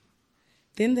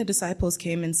Then the disciples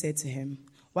came and said to him,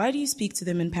 "Why do you speak to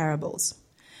them in parables?"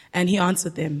 And he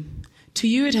answered them, "To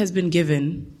you it has been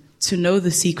given to know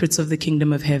the secrets of the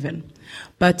kingdom of heaven,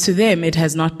 but to them it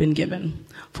has not been given.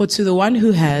 For to the one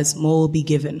who has, more will be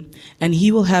given, and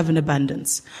he will have an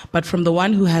abundance. But from the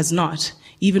one who has not,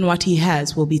 even what he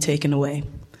has will be taken away.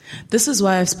 This is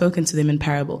why I've spoken to them in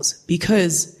parables,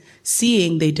 because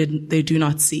seeing they do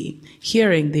not see,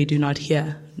 hearing they do not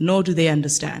hear, nor do they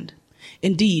understand.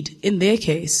 Indeed, in their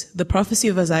case, the prophecy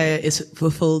of Isaiah is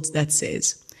fulfilled that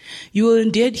says, 'You will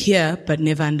indeed hear, but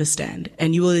never understand,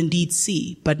 and you will indeed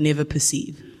see, but never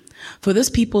perceive. For this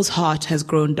people's heart has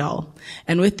grown dull,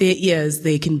 and with their ears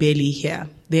they can barely hear.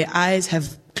 Their eyes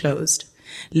have closed,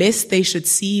 lest they should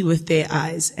see with their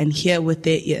eyes, and hear with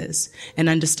their ears, and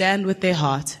understand with their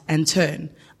heart, and turn,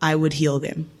 I would heal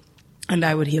them, and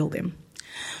I would heal them.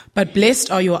 But blessed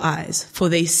are your eyes, for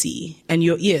they see, and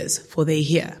your ears, for they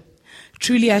hear.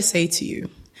 Truly I say to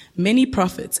you, many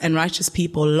prophets and righteous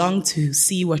people long to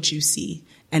see what you see,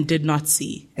 and did not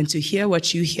see, and to hear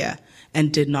what you hear,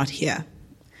 and did not hear.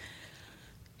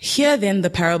 Hear then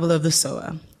the parable of the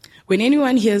sower. When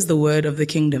anyone hears the word of the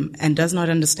kingdom and does not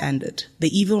understand it, the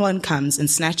evil one comes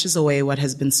and snatches away what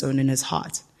has been sown in his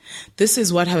heart. This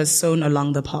is what was sown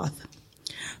along the path.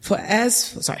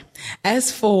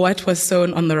 As for what was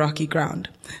sown on the rocky ground,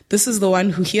 this is the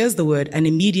one who hears the word and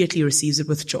immediately receives it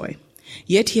with joy.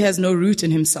 Yet he has no root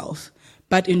in himself,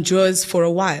 but endures for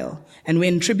a while. And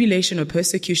when tribulation or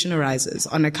persecution arises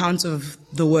on account of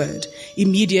the word,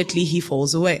 immediately he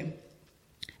falls away.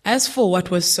 As for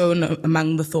what was sown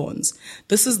among the thorns,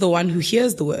 this is the one who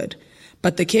hears the word,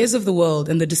 but the cares of the world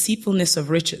and the deceitfulness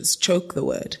of riches choke the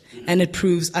word, and it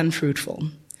proves unfruitful.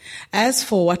 As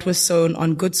for what was sown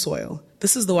on good soil,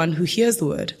 this is the one who hears the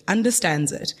word,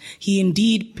 understands it. He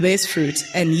indeed bears fruit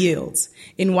and yields.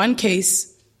 In one case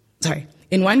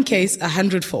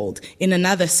 100-fold, in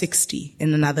another 60,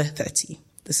 in another 30.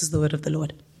 This is the word of the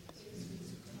Lord.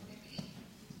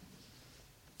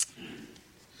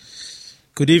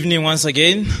 Good evening once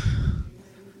again.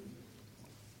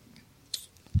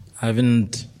 I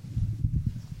haven't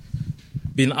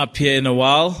been up here in a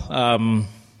while.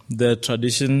 The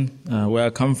tradition where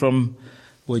I come from,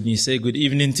 when you say good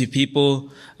evening to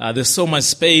people, there's so much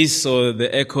space, so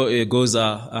the echo goes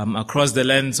across the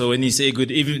land. So when you say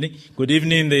good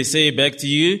evening, they say back to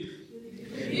you,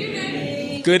 good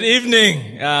evening. Good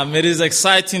evening. It is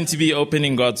exciting to be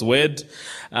opening God's word.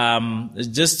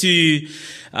 Just to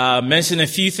mention a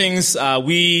few things,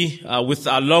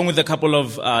 along with a couple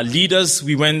of leaders,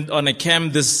 we went on a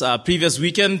camp this previous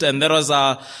weekend, and that was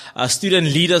a student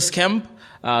leaders camp.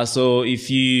 So if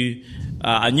you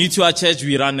are new to our church,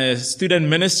 we run a student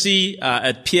ministry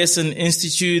at Pearson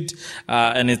Institute,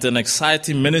 and it's an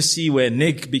exciting ministry where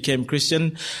Nick became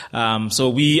Christian. So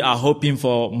we are hoping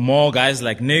for more guys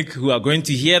like Nick who are going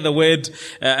to hear the word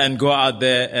and go out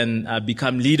there and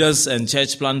become leaders and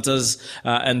church planters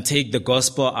and take the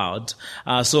gospel out.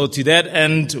 So to that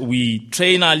end, we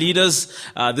train our leaders.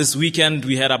 This weekend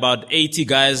we had about 80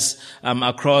 guys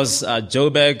across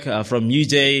Joburg, from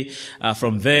UJ,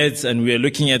 from Veds, and we are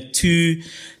looking at 2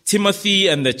 Timothy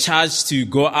and the charge to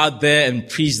go out there and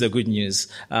preach the good news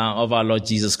of our Lord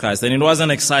Jesus Christ. And it was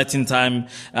an exciting time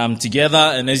together.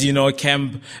 And as you know,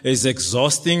 camp is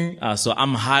exhausting. So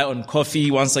I'm high on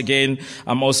coffee once again.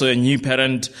 I'm also a new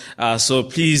parent. So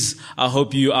please, I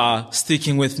hope you are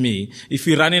sticking with me. If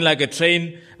you're running like a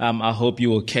train, I hope you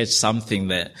will catch something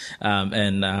there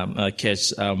and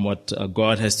catch what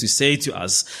God has to say to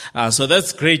us. So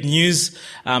that's great news.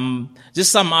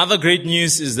 Just some other great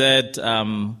news is that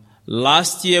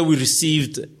last year we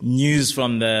received news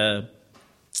from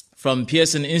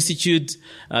Pearson Institute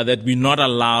that we're not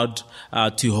allowed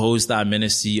to host our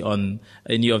ministry on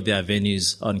any of their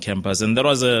venues on campus. And that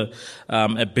was a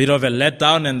bit of a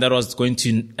letdown, and that was going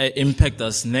to impact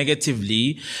us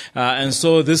negatively. And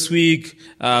so this week,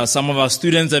 some of our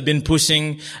students have been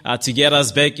pushing to get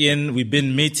us back in. We've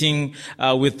been meeting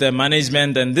with the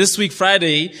management. And this week,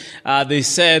 Friday, they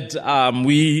said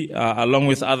we, along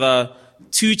with other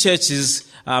 2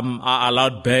 churches, are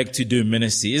allowed back to do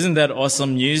ministry. Isn't that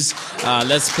awesome news?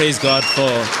 Let's praise God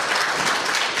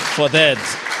for that.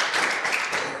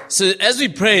 So as we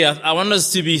pray, I want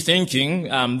us to be thinking,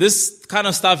 this kind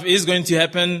of stuff is going to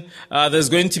happen. There's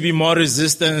going to be more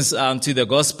resistance to the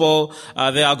gospel.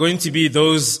 There are going to be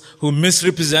those who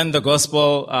misrepresent the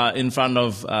gospel in front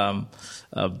of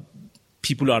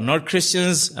people who are not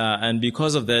Christians, and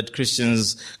because of that,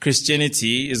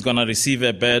 Christianity is going to receive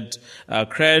a bad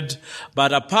cred.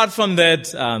 But apart from that,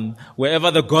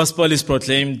 wherever the gospel is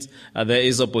proclaimed, there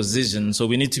is opposition. So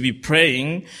we need to be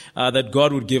praying that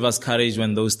God would give us courage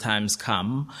when those times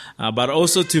come, but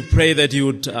also to pray that He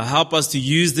would help us to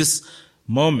use this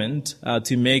moment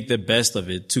to make the best of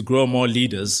it, to grow more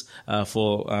leaders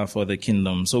for the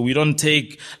kingdom. So we don't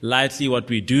take lightly what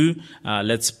we do.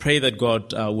 Let's pray that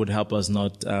God would help us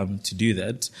not to do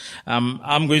that.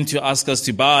 I'm going to ask us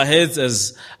to bow our heads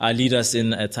as I lead us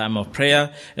in a time of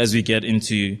prayer as we get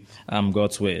into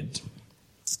God's word.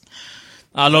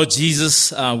 Our Lord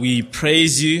Jesus, we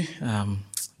praise you.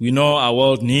 We know our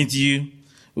world needs you.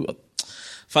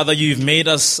 Father, you've made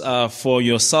us for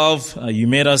yourself. You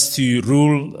made us to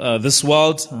rule this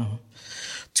world,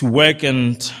 to work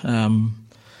and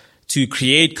to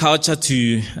create culture,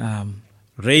 to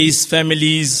raise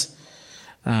families,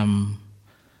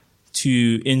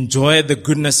 to enjoy the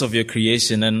goodness of your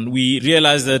creation. And we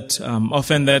realize that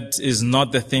often that is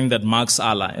not the thing that marks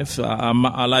our life.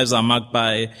 Our lives are marked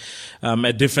by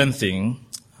a different thing.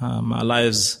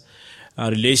 Our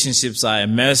relationships are a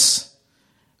mess.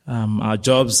 Our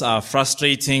jobs are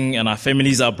frustrating and our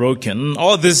families are broken.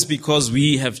 All this because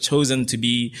we have chosen to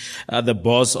be the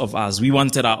boss of us. We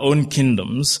wanted our own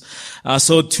kingdoms.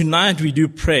 So tonight we do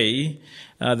pray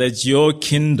that your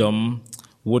kingdom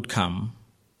would come.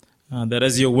 That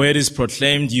as your word is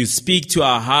proclaimed, you speak to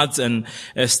our hearts and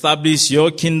establish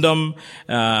your kingdom,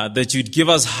 that you'd give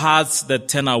us hearts that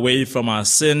turn away from our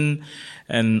sin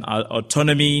and our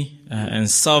autonomy and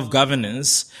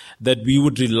self-governance, that we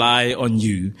would rely on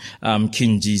you,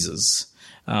 King Jesus.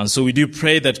 So we do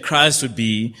pray that Christ would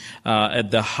be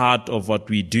at the heart of what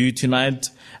we do tonight,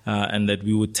 and that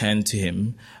we would turn to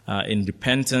him in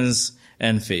repentance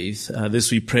and faith.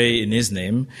 This we pray in his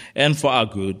name and for our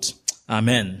good.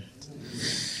 Amen.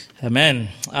 Amen.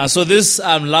 So this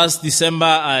last December,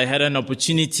 I had an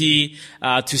opportunity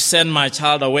to send my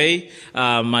child away,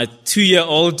 my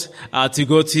 2-year-old, to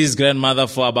go to his grandmother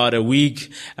for about a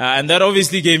week, and that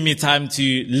obviously gave me time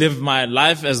to live my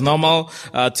life as normal,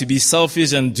 to be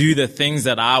selfish and do the things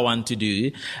that I want to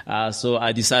do. So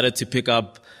I decided to pick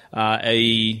up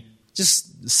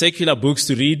just secular books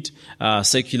to read,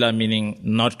 secular meaning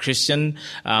not Christian.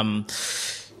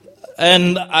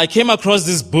 And I came across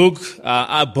this book.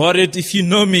 I bought it. If you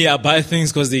know me, I buy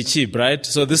things because they're cheap, right?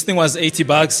 So this thing was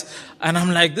 $80. And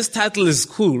I'm like, this title is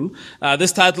cool.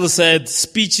 This title said,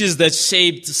 Speeches That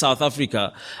Shaped South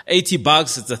Africa.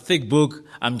 $80. It's a thick book.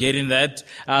 I'm getting that.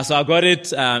 So I got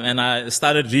it, and I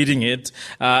started reading it.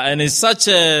 And it's such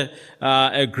a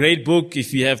great book.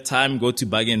 If you have time, go to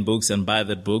Bargain Books and buy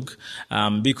that book.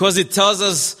 Because it tells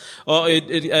us,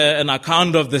 an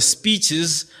account of the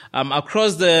speeches,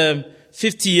 across the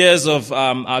 50 years of,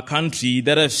 our country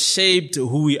that have shaped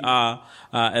who we are,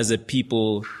 as a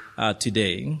people,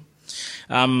 today.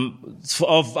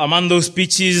 Among those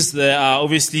speeches, there are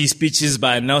obviously speeches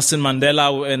by Nelson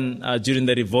Mandela during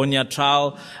the Rivonia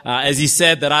trial. As he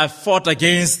said that I've fought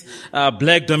against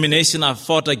black domination, I've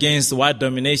fought against white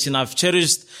domination, I've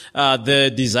cherished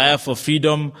the desire for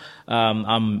freedom.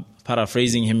 I'm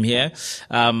paraphrasing him here.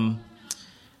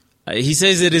 He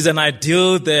says it is an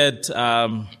ideal that,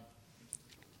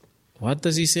 what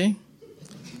does he say?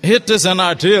 It is an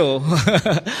ideal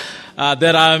that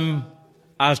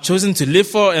I've chosen to live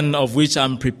for and of which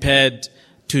I'm prepared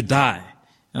to die.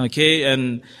 Okay,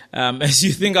 and as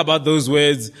you think about those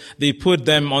words, they put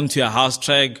them onto a house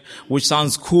track, which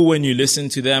sounds cool when you listen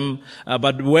to them.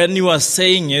 But when you are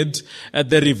saying it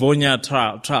at the Rivonia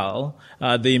trial,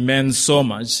 they meant so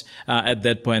much at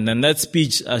that point. And that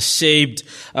speech shaped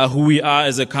who we are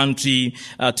as a country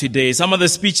today. Some of the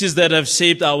speeches that have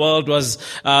shaped our world was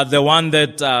the one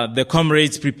that the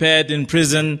comrades prepared in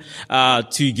prison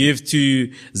to give to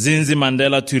Zinzi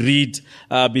Mandela to read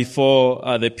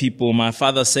before the people. My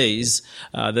father says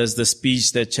there's the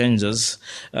speech that changed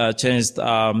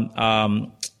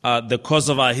the course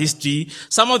of our history.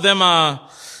 Some of them are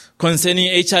concerning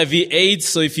HIV/AIDS.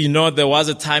 So if you know, there was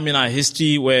a time in our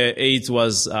history where AIDS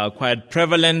was quite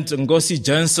prevalent. Ngozi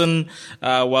Johnson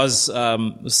was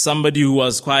somebody who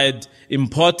was quite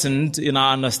important in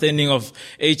our understanding of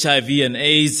HIV and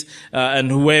AIDS,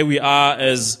 and where we are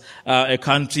as a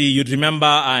country. You'd remember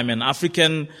I'm an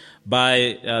African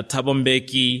by Thabo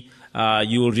Mbeki.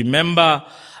 You will remember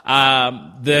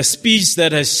the speech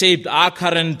that has shaped our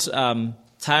current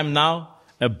time now.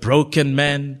 A broken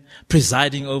man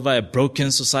presiding over a broken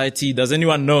society. Does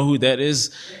anyone know who that is?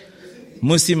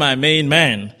 Musi, my main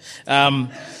man.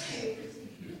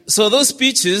 So those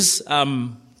speeches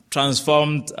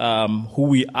transformed who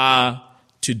we are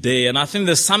today. And I think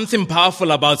there's something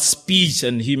powerful about speech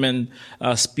and human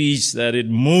speech, that it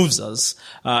moves us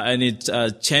and it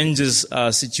changes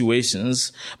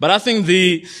situations. But I think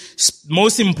the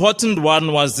most important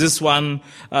one was this one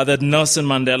that Nelson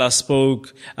Mandela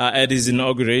spoke at his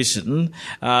inauguration.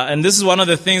 And this is one of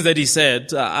the things that he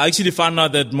said. I actually found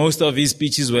out that most of his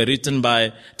speeches were written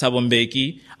by Thabo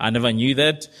Mbeki. I never knew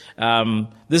that.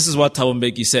 This is what Thabo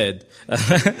Mbeki said.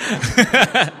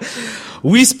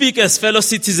 We speak as fellow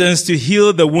citizens to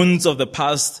heal the wounds of the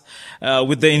past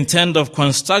with the intent of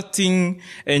constructing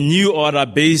a new order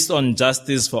based on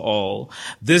justice for all.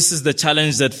 This is the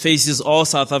challenge that faces all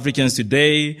South Africans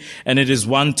today, and it is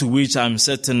one to which I'm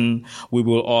certain we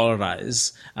will all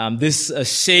rise. This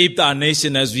shaped our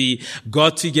nation as we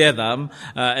got together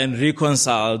and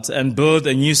reconciled and built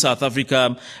a new South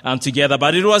Africa together.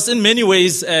 But it was in many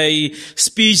ways a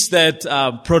speech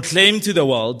that proclaimed to the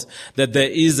world that there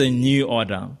is a new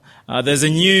order. There's a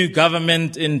new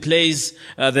government in place.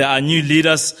 There are new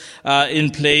leaders in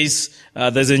place.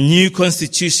 There's a new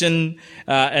constitution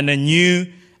and a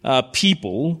new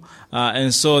people.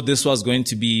 And so this was going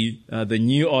to be the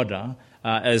new order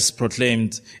as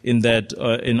proclaimed in that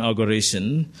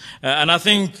inauguration. And I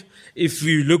think if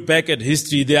we look back at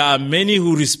history, there are many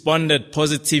who responded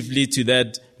positively to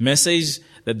that message,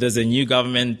 that there's a new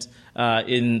government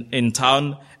in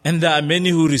town. And there are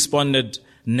many who responded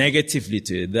negatively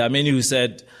to it. There are many who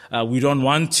said, we don't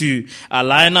want to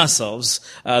align ourselves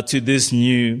to this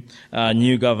new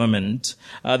government.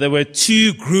 There were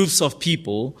two groups of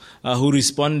people who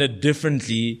responded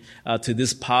differently to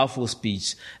this powerful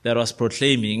speech that was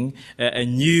proclaiming a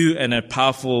new and a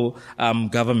powerful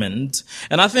government.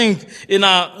 And I think in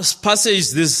our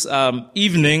passage this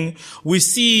evening, we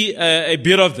see a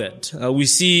bit of that. We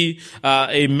see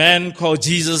a man called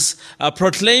Jesus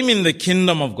proclaiming the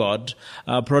kingdom of God,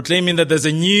 proclaiming that there's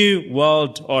a new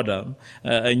world order,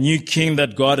 a new king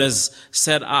that God has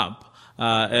set up,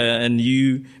 and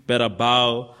you better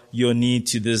bow your knee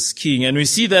to this king. And we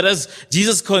see that as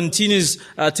Jesus continues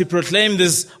to proclaim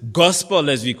this gospel,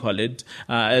 as we call it,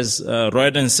 as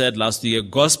Royden said last week, a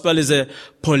gospel is a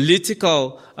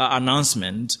political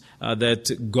announcement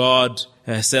that God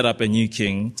has set up a new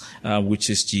king, which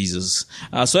is Jesus.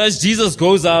 So as Jesus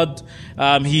goes out,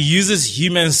 he uses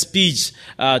human speech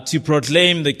to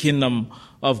proclaim the kingdom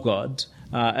of God.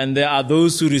 And there are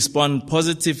those who respond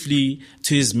positively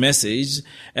to his message,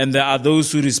 and there are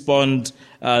those who respond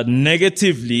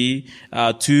negatively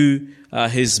to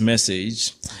his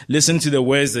message. Listen to the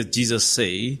words that Jesus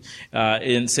says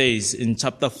in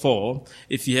chapter 4.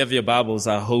 If you have your Bibles,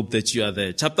 I hope that you are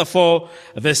there. Chapter 4,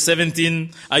 verse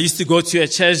 17. I used to go to a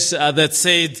church that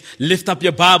said, lift up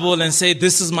your Bible and say,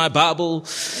 this is my Bible.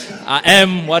 I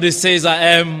am what it says I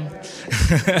am.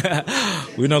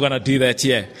 We're not going to do that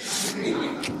here.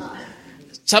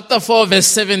 Chapter 4, verse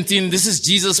 17. This is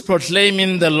Jesus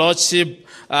proclaiming the Lordship,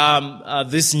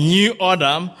 this new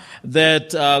order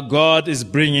that God is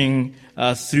bringing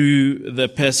through the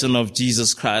person of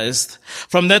Jesus Christ.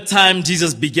 From that time,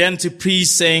 Jesus began to preach,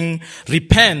 saying,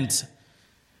 repent,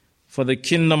 for the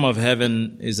kingdom of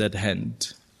heaven is at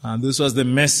hand. This was the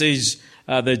message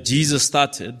that Jesus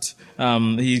started.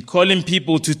 He's calling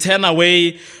people to turn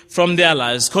away from their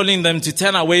lives, calling them to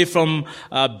turn away from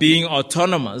being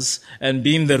autonomous and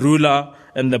being the ruler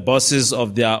and the bosses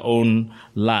of their own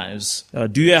lives.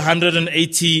 Do a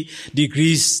 180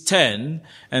 degrees turn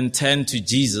and turn to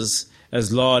Jesus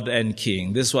as Lord and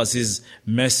King. This was his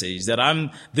message, that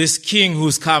I'm this King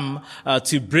who's come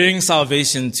to bring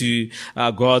salvation to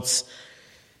God's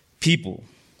people.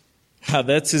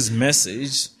 That's his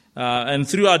message. And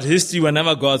throughout history,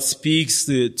 whenever God speaks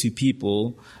to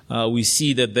people, we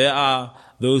see that there are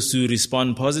those who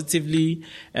respond positively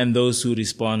and those who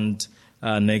respond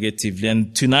negatively.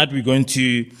 And tonight we're going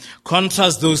to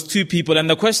contrast those two people. And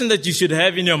the question that you should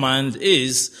have in your mind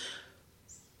is,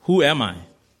 who am I?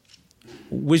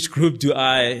 Which group do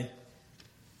I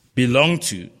belong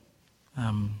to?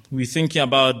 We're thinking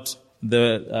about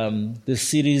the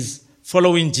series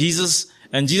Following Jesus.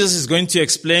 And Jesus is going to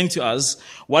explain to us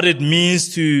what it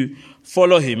means to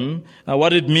follow him,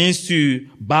 what it means to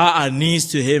bow our knees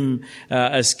to him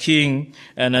as King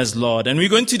and as Lord. And we're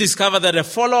going to discover that a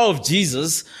follower of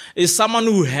Jesus is someone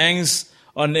who hangs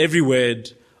on every word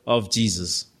of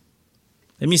Jesus.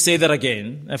 Let me say that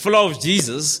again. A follower of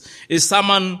Jesus is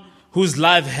someone whose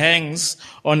life hangs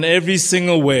on every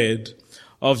single word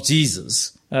of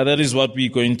Jesus. That is what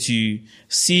we're going to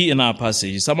see in our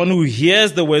passage. Someone who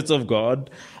hears the words of God,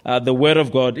 the word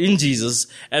of God in Jesus,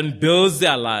 and builds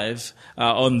their life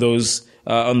on those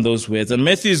words. And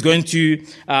Matthew is going to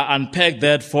unpack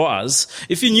that for us.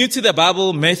 If you're new to the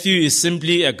Bible, Matthew is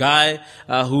simply a guy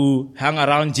who hung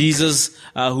around Jesus,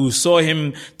 who saw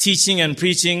him teaching and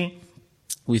preaching.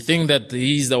 We think that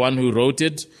he's the one who wrote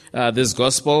it, this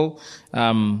gospel.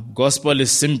 Gospel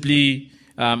is simply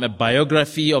a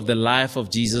biography of the life of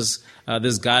Jesus,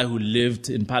 this guy who lived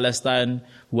in Palestine,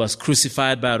 who was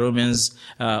crucified by Romans,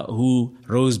 who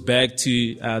rose back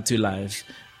to life.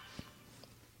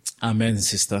 Amen,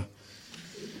 sister.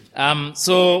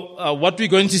 So what we're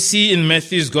going to see in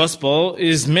Matthew's gospel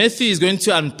is Matthew is going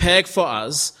to unpack for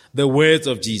us the words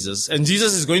of Jesus. And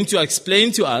Jesus is going to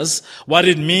explain to us what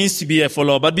it means to be a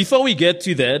follower. But before we get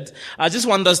to that, I just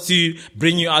want us to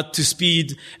bring you up to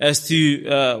speed as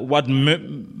to what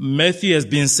Matthew has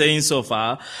been saying so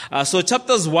far. So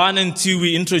chapters 1 and 2,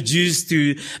 we introduced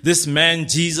to this man,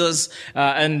 Jesus.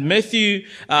 And Matthew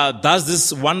does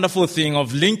this wonderful thing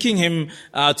of linking him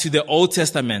to the Old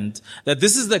Testament. That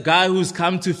this is the guy who's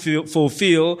come to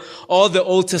fulfill all the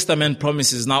Old Testament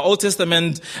promises. Now, Old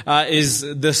Testament is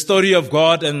the story of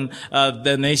God and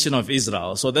the nation of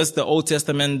Israel. So that's the Old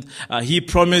Testament. He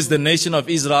promised the nation of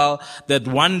Israel that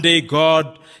one day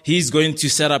He's going to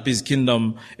set up His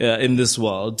kingdom in this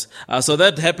world. So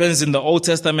that happens in the Old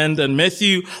Testament, and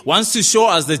Matthew wants to show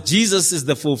us that Jesus is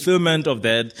the fulfillment of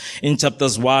that in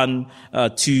chapters 1,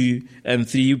 2, and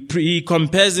 3. He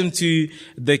compares him to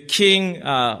the king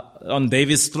on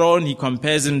David's throne. He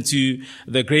compares him to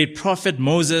the great prophet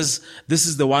Moses. This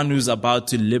is the one who's about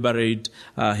to liberate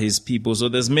his people. So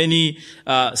there's many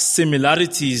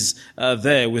similarities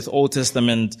there with Old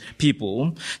Testament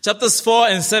people. Chapters 4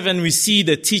 and 7, we see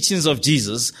the teachings of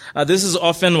Jesus. This is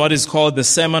often what is called the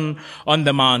Sermon on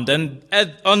the Mount. And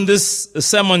on this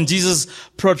sermon, Jesus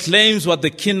proclaims what the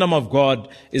kingdom of God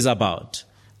is about.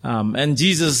 And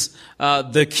Jesus,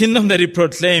 the kingdom that He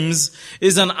proclaims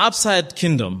is an upside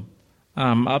kingdom.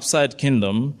 Upside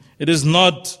kingdom. It is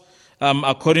not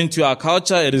according to our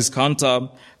culture. It is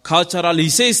counter-cultural. He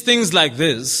says things like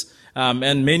this,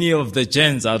 and many of the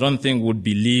gens, I don't think, would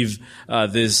believe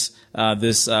this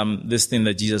thing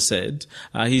that Jesus said.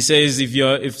 He says,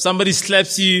 if somebody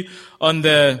slaps you on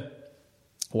the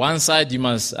one side, you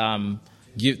must turn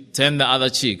the other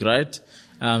cheek, right?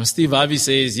 Steve Harvey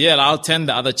says, yeah, I'll turn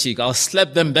the other cheek. I'll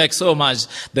slap them back so much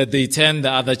that they turn the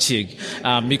other cheek.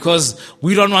 Because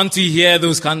we don't want to hear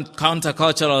those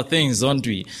countercultural things, don't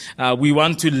we? We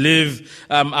want to live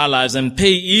our lives and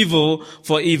pay evil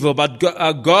for evil. But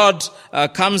God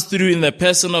comes through in the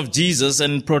person of Jesus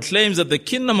and proclaims that the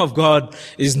kingdom of God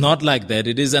is not like that.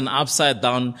 It is an upside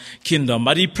down kingdom.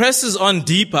 But He presses on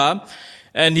deeper,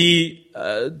 and He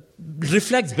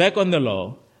reflects back on the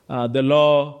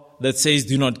law that says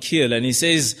do not kill. And He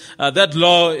says that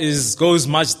law goes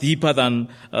much deeper than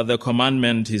the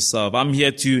commandment itself. I'm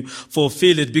here to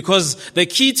fulfill it, because the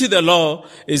key to the law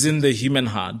is in the human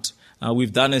heart.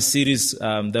 We've done a series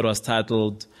that was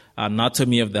titled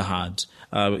Anatomy of the Heart.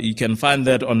 You can find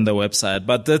that on the website.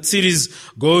 But that series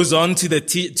goes on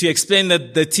to explain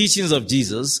that the teachings of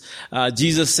Jesus.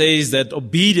 Jesus says that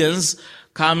obedience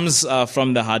comes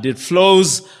from the heart. It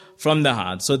flows from the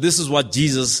heart. So this is what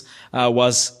Jesus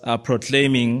was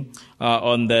proclaiming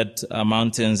on that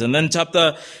mountains. And then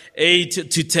chapter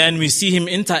 8 to 10, we see Him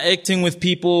interacting with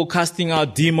people, casting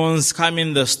out demons,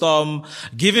 calming the storm,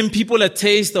 giving people a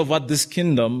taste of what this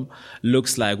kingdom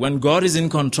looks like. When God is in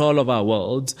control of our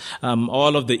world,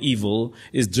 all of the evil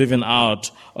is driven out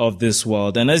of this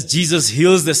world. And as Jesus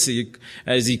heals the sick,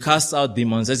 as He casts out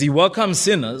demons, as He welcomes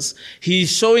sinners,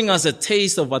 He's showing us a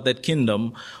taste of what that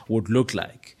kingdom would look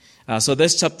like. So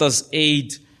that's chapters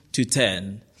 8 to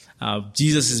 10.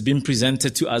 Jesus has been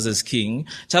presented to us as King.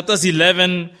 Chapters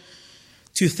 11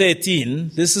 to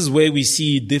 13, this is where we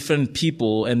see different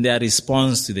people and their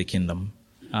response to the kingdom.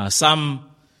 Some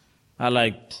are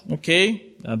like, okay,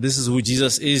 this is who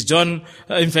Jesus is. John,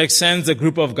 in fact, sends a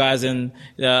group of guys and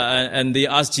they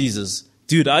ask Jesus,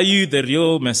 dude, are you the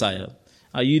real Messiah?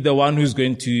 Are you the one who's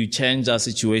going to change our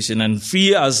situation and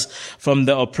free us from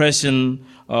the oppression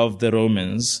of the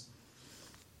Romans?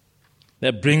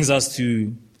 That brings us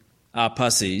to our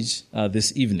passage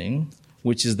this evening,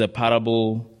 which is the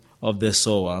parable of the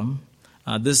sower.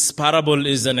 This parable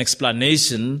is an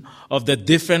explanation of the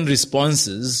different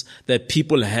responses that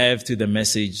people have to the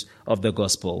message of the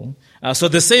gospel. So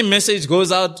the same message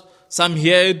goes out. Some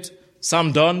hear it,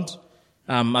 some don't.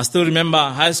 I still remember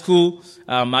high school.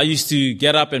 I used to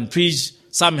get up and preach.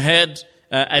 Some heard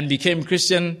and became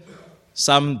Christian.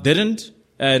 Some didn't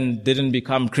and didn't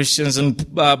become Christians. And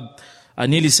I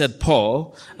nearly said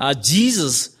Paul.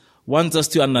 Jesus wants us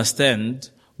to understand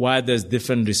why there's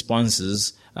different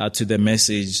responses to the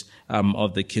message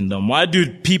of the kingdom. Why do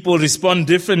people respond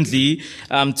differently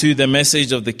to the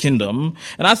message of the kingdom?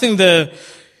 And I think the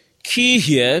key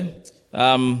here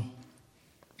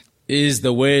is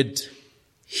the word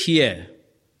hear.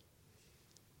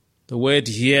 The word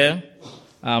hear.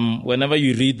 Whenever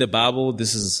you read the Bible,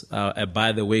 this is a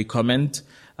by the way comment.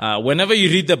 Whenever you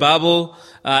read the Bible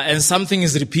and something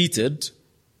is repeated,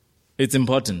 it's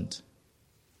important.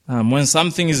 When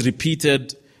something is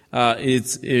repeated,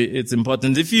 it's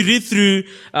important. If you read through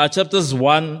chapters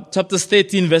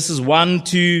 13, verses 1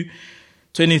 to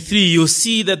 23, you'll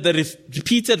see that the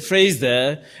repeated phrase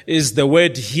there is the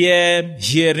word hear,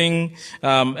 hearing,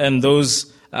 and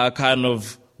those kind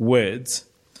of words.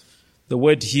 The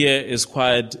word hear is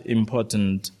quite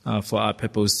important for our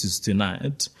purposes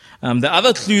tonight. The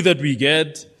other clue that we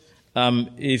get,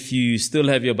 if you still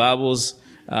have your Bibles,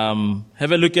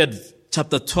 have a look at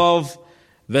chapter 12,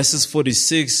 verses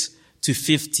 46 to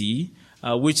 50,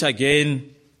 which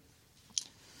again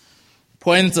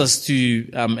points us to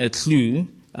a clue,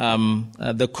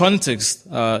 the context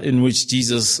in which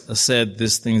Jesus said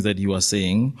these things that he was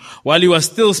saying. While he was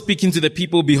still speaking to the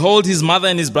people, behold, his mother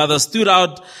and his brother stood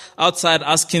outside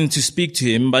asking to speak to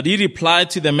him. But he replied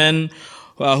to the men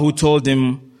who told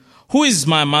him, "Who is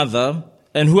my mother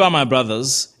and who are my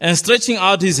brothers?" And stretching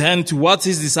out his hand towards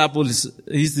his disciples,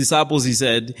 he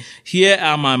said, "Here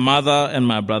are my mother and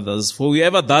my brothers. For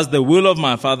whoever does the will of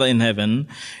my Father in heaven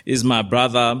is my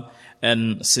brother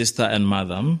and sister and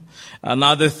mother."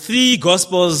 Now the three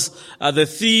Gospels, the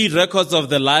three records of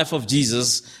the life of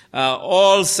Jesus,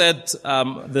 all set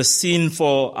the scene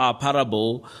for our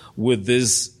parable with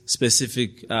this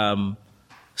specific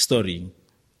story.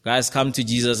 Guys come to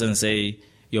Jesus and say,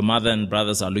 "Your mother and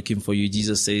brothers are looking for you."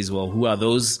 Jesus says, "Well, who are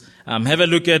those?" Have a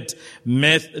look at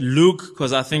Luke,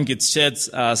 because I think it sheds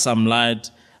some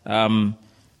light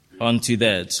onto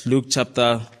that. Luke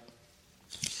chapters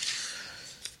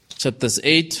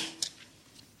 8.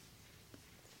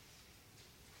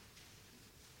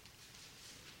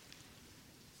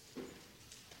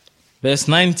 Verse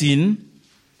 19.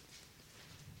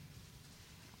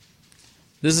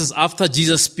 This is after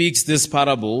Jesus speaks these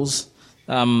parables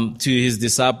to his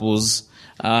disciples.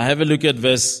 Have a look at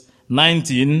verse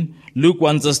 19. Luke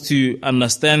wants us to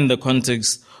understand the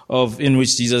context in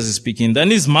which Jesus is speaking.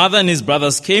 Then his mother and his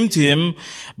brothers came to him,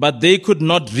 but they could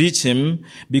not reach him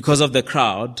because of the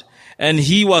crowd. And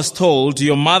he was told,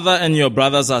 "Your mother and your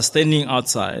brothers are standing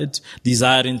outside,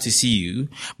 desiring to see you."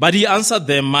 But he answered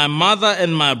them, "My mother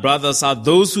and my brothers are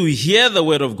those who hear the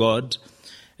word of God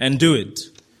and do it."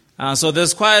 So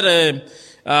there's quite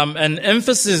an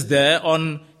emphasis there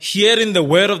on hearing the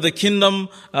word of the kingdom,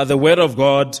 the word of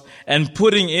God, and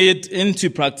putting it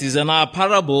into practice. And our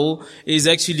parable is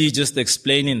actually just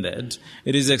explaining that.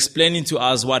 It is explaining to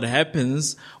us what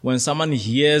happens when someone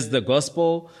hears the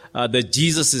gospel, that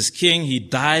Jesus is king. He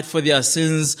died for their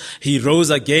sins. He rose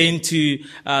again to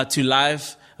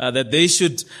life. That they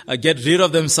should get rid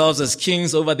of themselves as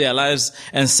kings over their lives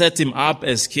and set him up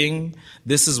as king.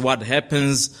 This is what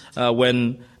happens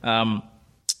when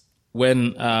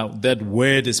that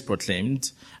word is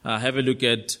proclaimed. Have a look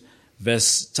at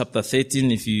chapter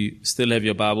 13, if you still have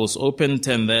your Bibles open,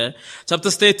 turn there. Chapter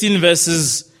 13,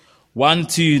 verses 1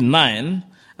 to 9.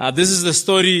 This is the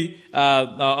story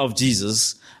of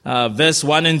Jesus. Verse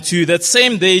 1 and 2. That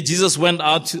same day, Jesus went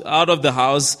out of the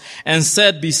house and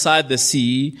sat beside the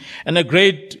sea, and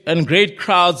great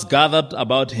crowds gathered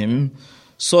about him,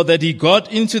 so that he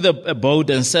got into the boat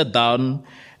and sat down,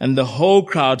 and the whole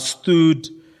crowd stood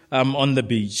on the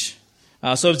beach.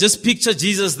 So just picture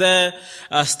Jesus there,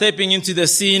 stepping into the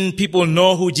scene. People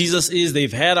know who Jesus is.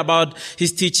 They've heard about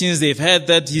his teachings. They've heard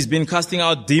that he's been casting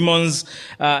out demons.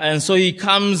 And so he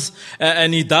comes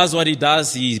and he does what he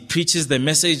does. He preaches the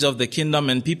message of the kingdom,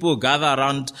 and people gather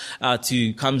around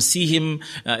to come see him.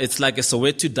 It's like a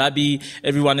Soweto derby.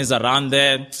 Everyone is around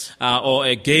there. Or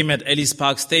a game at Ellis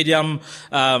Park Stadium,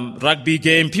 rugby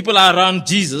game. People are around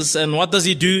Jesus. And what does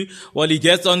he do? Well, he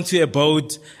gets onto a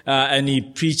boat and he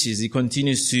preaches. He continues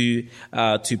to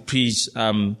preach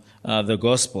the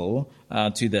gospel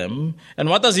to them. And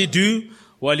what does he do?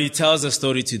 Well, he tells a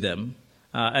story to them.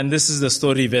 And this is the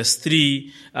story, verse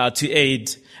 3 to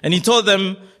 8. And he told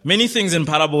them many things in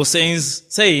parables,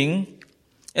 saying,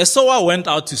 "A sower went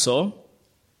out to sow,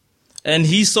 and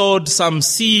he sowed some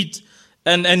seed,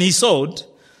 and he sowed.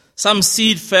 Some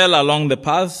seed fell along the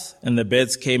path, and the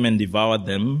birds came and devoured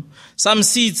them. Some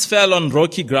seeds fell on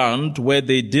rocky ground where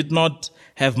they did not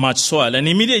have much soil, and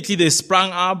immediately they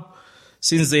sprang up,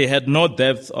 since they had no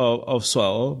depth of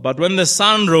soil. But when the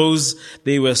sun rose,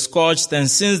 they were scorched, and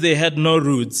since they had no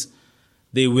roots,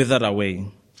 they withered away.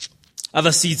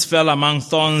 Other seeds fell among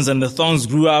thorns, and the thorns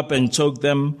grew up and choked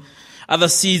them. Other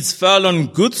seeds fell on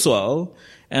good soil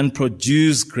and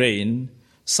produced grain,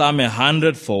 some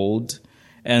 100-fold,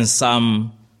 and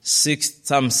some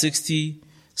 60,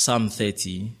 some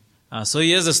 30. So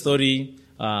here's a story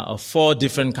of 4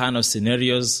 different kind of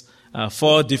scenarios,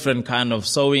 4 different kind of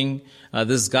sowing.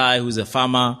 This guy who's a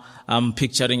farmer, I'm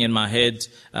picturing in my head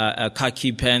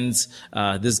khaki pants,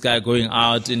 this guy going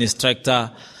out in his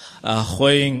tractor,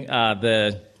 hoeing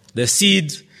the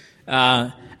seed.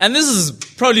 And this is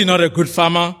probably not a good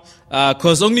farmer,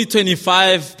 because only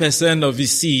 25% of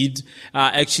his seed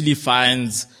actually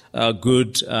finds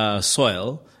good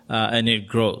soil, and it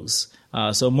grows.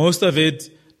 So most of it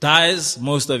dies,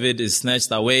 most of it is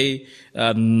snatched away,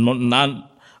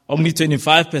 only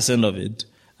 25% of it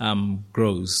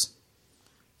grows.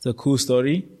 It's a cool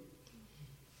story.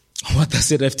 What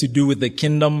does it have to do with the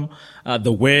kingdom,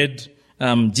 the word?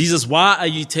 Jesus, why are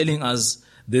you telling us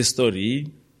this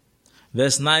story?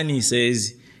 Verse 9, he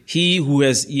says, he who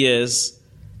has ears,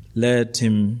 let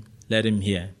him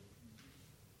hear.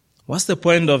 What's the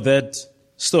point of that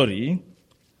story?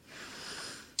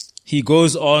 He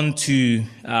goes on to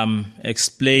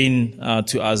explain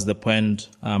to us the point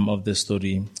of the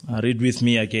story. Read with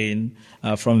me again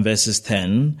from verses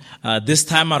 10. This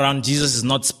time around, Jesus is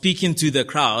not speaking to the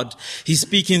crowd. He's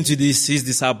speaking to his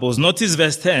disciples. Notice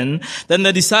verse 10. Then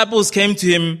the disciples came to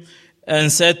him and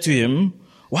said to him,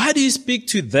 why do you speak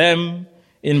to them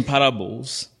in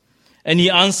parables? And he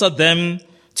answered them,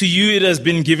 to you it has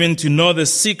been given to know the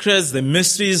secrets, the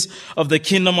mysteries of the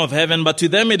kingdom of heaven, but to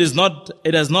them it has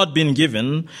not been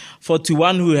given. For to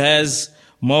one who has,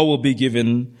 more will be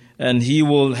given, and he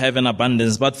will have an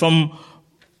abundance. But from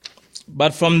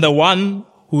the one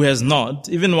who has not,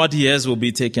 even what he has will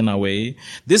be taken away.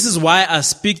 This is why I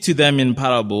speak to them in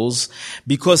parables,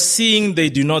 because seeing they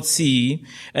do not see,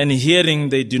 and hearing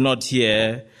they do not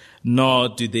hear, nor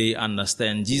do they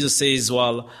understand. Jesus says,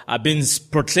 well, I've been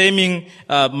proclaiming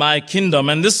my kingdom,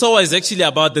 and this story is actually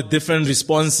about the different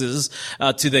responses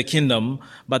to the kingdom,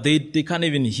 but they can't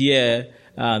even hear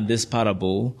this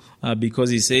parable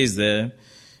because he says there,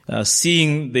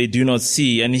 seeing they do not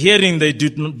see, and hearing they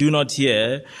do not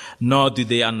hear, nor do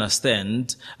they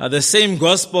understand. The same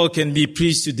gospel can be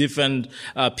preached to different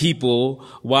people.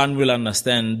 One will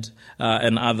understand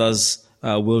and others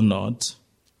will not.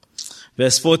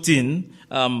 Verse 14,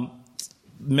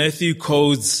 Matthew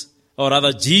quotes, or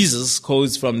rather Jesus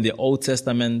quotes from the Old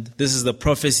Testament. This is the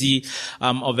prophecy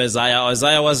of Isaiah.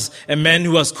 Isaiah was a man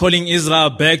who was calling Israel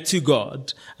back to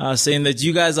God, saying that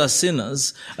you guys are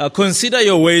sinners. Consider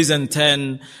your ways and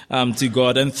turn to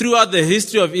God. And throughout the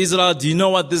history of Israel, do you know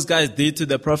what these guys did to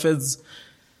the prophets?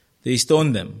 They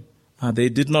stoned them. They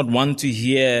did not want to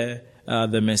hear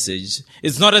the message.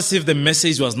 It's not as if the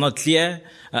message was not clear.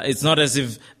 It's not as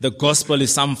if the gospel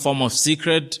is some form of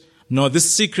secret. No,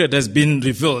 this secret has been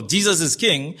revealed. Jesus is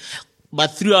king, but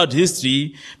throughout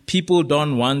history, people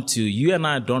don't want to, you and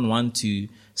I don't want to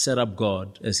set up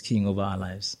God as king over our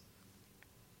lives.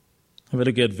 Have a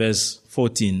look at verse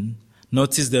 14.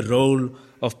 Notice the role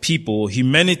of people,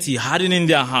 humanity hardening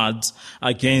their hearts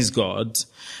against God.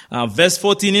 Verse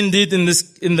 14, indeed,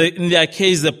 in their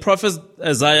case, the prophet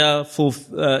Isaiah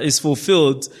is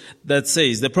fulfilled that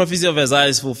says, the prophecy of Isaiah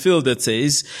is fulfilled that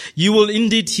says, you will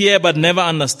indeed hear but never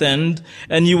understand,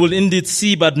 and you will indeed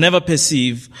see but never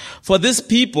perceive. For this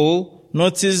people,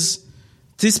 notice,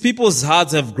 these people's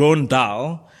hearts have grown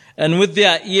dull, and with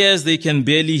their ears they can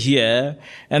barely hear,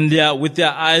 and with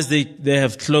their eyes they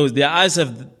have closed.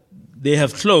 They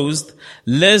have closed,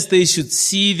 lest they should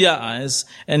see their eyes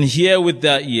and hear with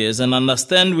their ears and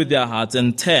understand with their hearts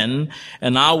and turn,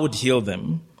 and I would heal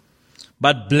them.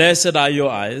 But blessed are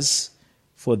your eyes,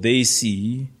 for they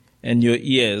see, and your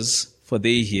ears, for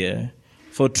they hear.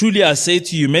 For truly I say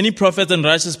to you, many prophets and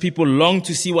righteous people long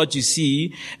to see what you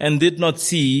see and did not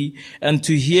see, and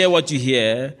to hear what you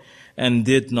hear and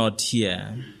did not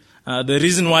hear. The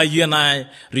reason why you and I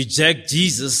reject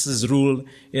Jesus' rule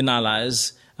in our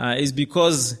lives is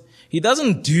because he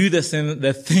doesn't do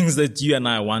the things that you and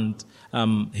I want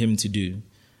him to do.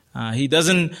 He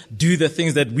doesn't do the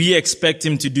things that we expect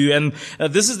him to do. And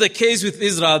this is the case with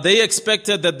Israel. They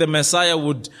expected that the Messiah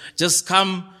would just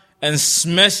come and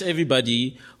smash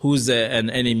everybody who's an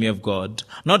enemy of God,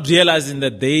 not realizing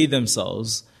that they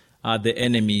themselves are the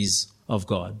enemies of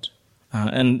God.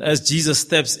 And as Jesus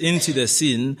steps into the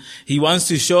scene, he wants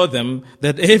to show them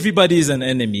that everybody is an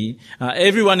enemy.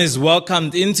 Everyone is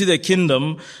welcomed into the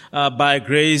kingdom by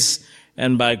grace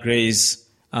and by grace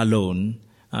alone.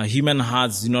 Human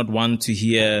hearts do not want to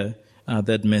hear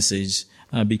that message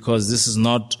because this is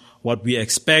not what we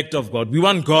expect of God. We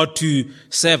want God to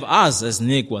serve us, as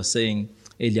Nick was saying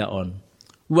earlier on.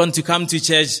 We want to come to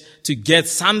church to get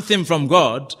something from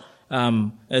God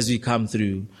as we come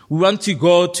through. We want to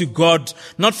go to God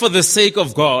not for the sake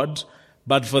of God,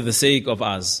 but for the sake of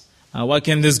us. What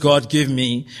can this God give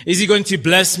me? Is he going to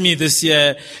bless me this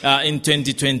year in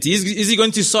 2020? Is he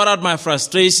going to sort out my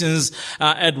frustrations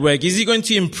at work? Is he going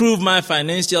to improve my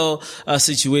financial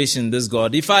situation, this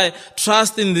God? If I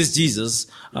trust in this Jesus,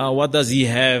 what does he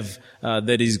have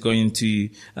that is going to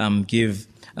give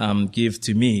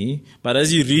to me? But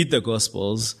as you read the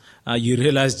Gospels, you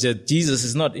realize that Jesus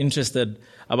is not interested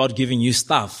about giving you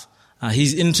stuff.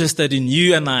 He's interested in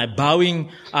you and I bowing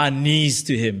our knees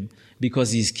to him,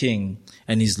 because he's King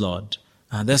and he's Lord.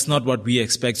 That's not what we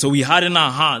expect. So we harden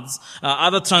our hearts.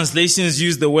 Other translations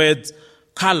use the word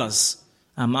callous.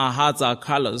 Our hearts are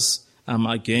callous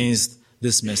against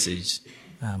this message.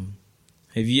 How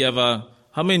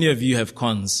many of you have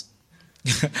cons?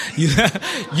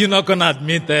 You're not going to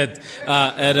admit that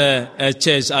at a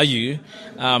church, are you?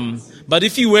 But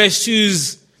if you wear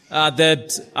shoes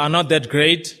that are not that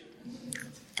great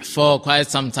for quite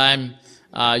some time,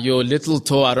 your little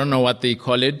toe, I don't know what they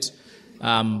call it,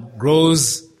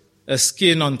 grows a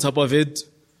skin on top of it.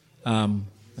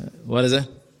 What is it?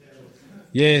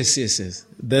 Yes.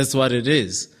 That's what it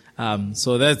is.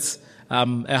 So that's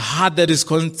a heart that is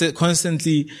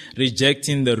constantly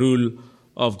rejecting the rule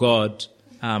of God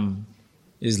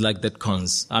is like that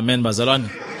cons. Amen, Bazalwane.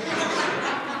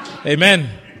 Amen.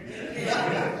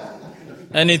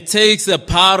 And it takes the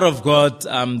power of God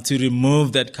to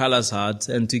remove that callous heart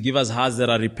and to give us hearts that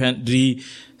are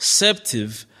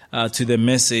receptive to the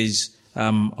message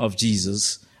of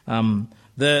Jesus.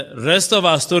 The rest of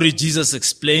our story, Jesus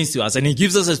explains to us, and he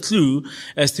gives us a clue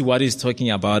as to what he's talking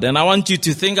about. And I want you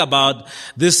to think about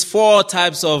these 4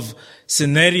 types of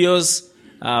scenarios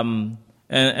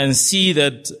and see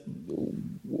that,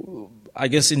 I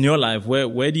guess, in your life,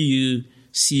 where do you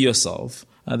see yourself?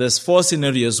 There's 4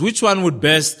 scenarios. Which one would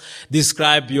best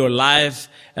describe your life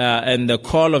and the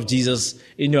call of Jesus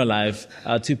in your life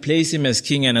to place him as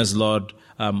King and as Lord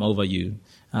over you?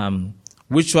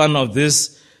 Which one of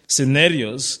these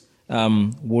scenarios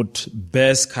would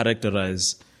best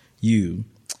characterize you?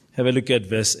 Have a look at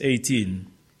verse 18.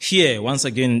 Here, once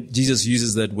again, Jesus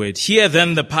uses that word. Hear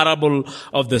then the parable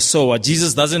of the sower.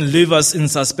 Jesus doesn't leave us in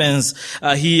suspense.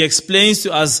 He explains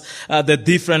to us the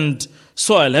different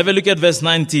soil. Have a look at verse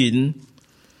 19.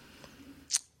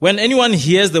 When anyone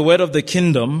hears the word of the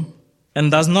kingdom and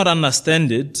does not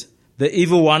understand it, the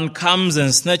evil one comes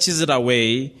and snatches it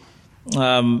away,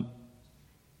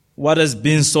 what has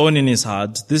been sown in his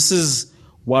heart. This is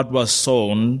what was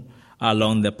sown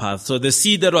along the path. So the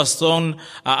seed that was sown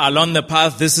along the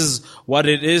path, this is what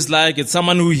it is like. It's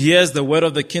someone who hears the word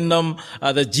of the kingdom,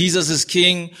 that Jesus is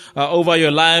King over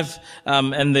your life,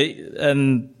 and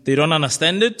they don't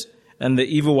understand it. And the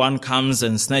evil one comes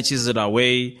and snatches it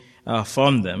away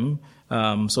from them,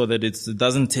 so that it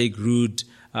doesn't take root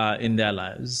in their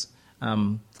lives.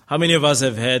 How many of us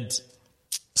have had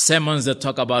sermons that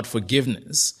talk about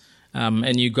forgiveness,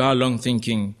 and you go along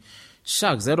thinking,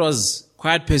 shucks, that was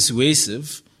quite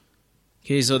persuasive.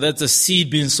 Okay, so that's a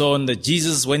seed being sown that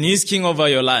Jesus, when he's King over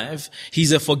your life,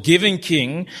 he's a forgiving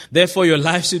King. Therefore, your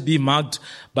life should be marked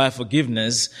by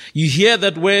forgiveness. You hear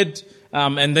that word,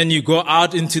 and then you go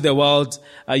out into the world,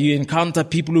 you encounter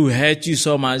people who hurt you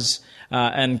so much,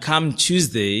 and come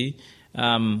Tuesday,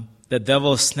 the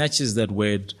devil snatches that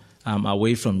word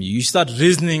away from you. You start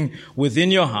reasoning within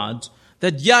your heart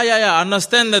that, I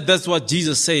understand that that's what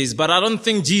Jesus says, but I don't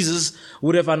think Jesus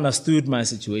would have understood my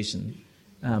situation.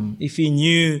 If he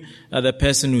knew the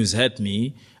person who's hurt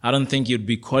me, I don't think he'd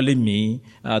be calling me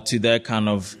to that kind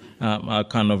of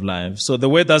life. So the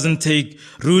word doesn't take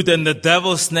root and the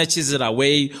devil snatches it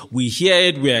away. We hear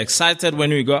it, we are excited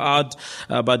when we go out,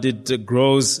 but it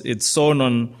grows, it's sown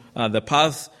on the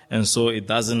path, and so it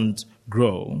doesn't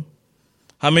grow.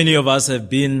 How many of us have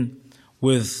been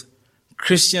with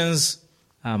Christians,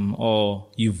 or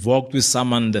you've walked with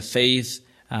someone in the faith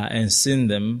and seen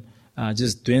them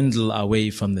just dwindle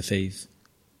away from the faith?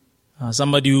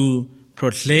 Somebody who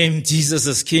proclaimed Jesus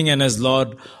as King and as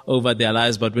Lord over their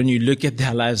lives, but when you look at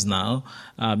their lives now,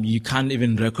 you can't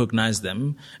even recognize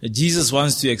them. Jesus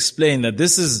wants to explain that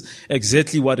this is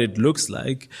exactly what it looks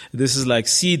like. This is like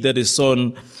seed that is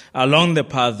sown along the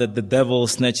path that the devil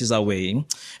snatches away.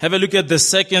 Have a look at the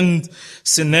second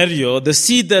scenario, the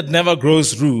seed that never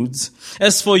grows roots.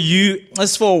 As for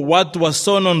what was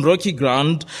sown on rocky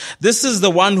ground, this is the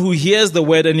one who hears the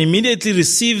word and immediately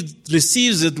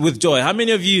receives it with joy. How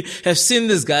many of you have seen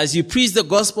these guys. You preach the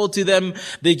gospel to them.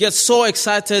 They get so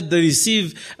excited. They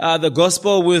receive the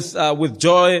gospel with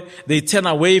joy. They turn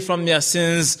away from their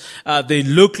sins. They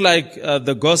look like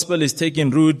the gospel is taking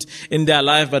root in their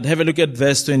life. But have a look at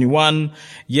verse 21.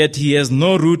 Yet he has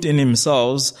no root in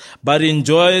himself, but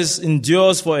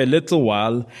endures for a little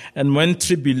while. And when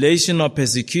tribulation or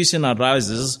persecution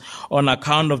arises on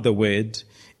account of the word,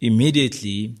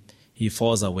 immediately he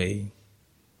falls away.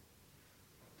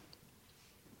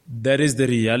 That is the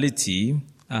reality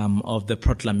of the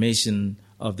proclamation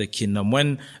of the kingdom.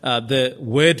 When the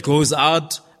word goes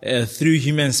out through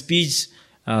human speech,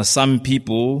 some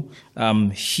people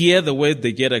hear the word,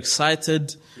 they get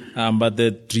excited, but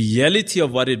the reality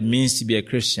of what it means to be a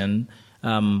Christian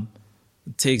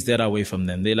takes that away from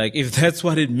them. They're like, if that's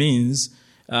what it means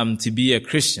to be a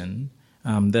Christian,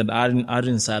 then I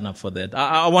didn't sign up for that.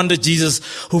 I want the Jesus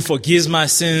who forgives my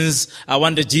sins. I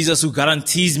want the Jesus who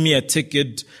guarantees me a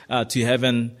ticket to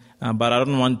heaven. But I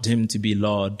don't want him to be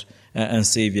Lord and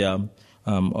Savior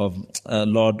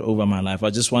Lord over my life. I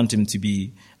just want him to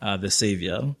be the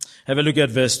Savior. Have a look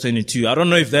at verse 22. I don't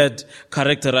know if that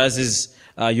characterizes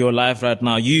your life right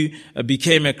now. You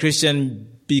became a Christian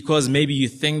because maybe you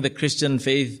think the Christian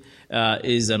faith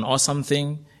is an awesome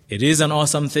thing. It is an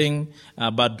awesome thing,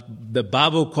 but the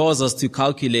Bible calls us to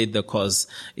calculate the cost.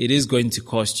 It is going to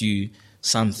cost you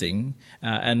something.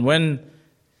 And when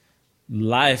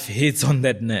life hits on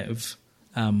that nerve,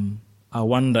 I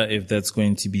wonder if that's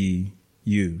going to be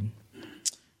you.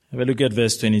 Have a look at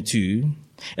verse 22.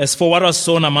 As for what was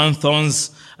sown among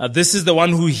thorns, this is the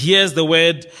one who hears the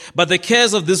word, but the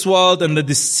cares of this world and the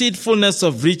deceitfulness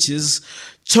of riches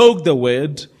choke the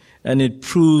word, and it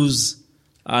proves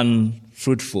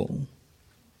unfruitful.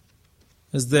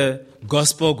 As the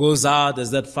gospel goes out,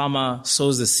 as that farmer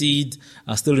sows the seed,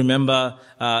 I still remember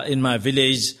in my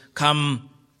village, come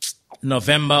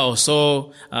November or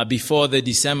so, before the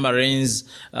December rains,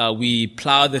 we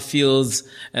plow the fields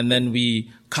and then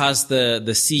we cast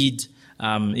the seed.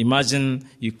 Imagine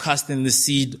you casting the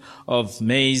seed of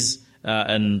maize,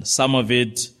 and some of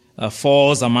it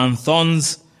falls among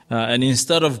thorns. And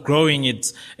instead of growing,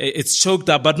 it's choked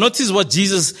up. But notice what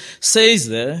Jesus says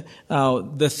there.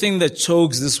 The thing that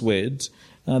chokes this word,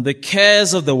 the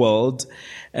cares of the world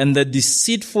and the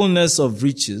deceitfulness of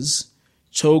riches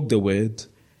choke the word,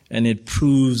 and it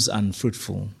proves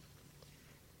unfruitful.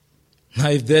 Now,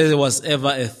 if there was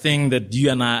ever a thing that you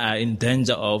and I are in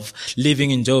danger of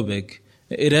living in Joburg,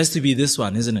 it has to be this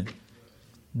one, isn't it?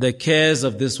 The cares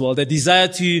of this world, the desire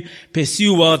to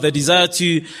pursue wealth, the desire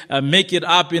to make it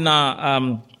up in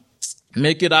our,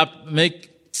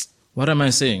 what am I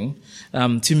saying?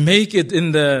 To make it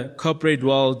in the corporate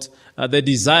world, the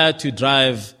desire to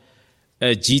drive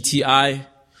a GTI,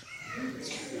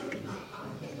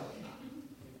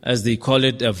 as they call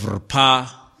it, a Vrpa.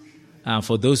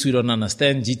 For those who don't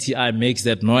understand, GTI makes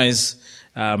that noise.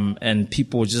 And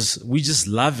people we just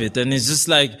love it. And it's just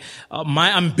like,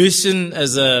 my ambition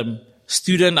as a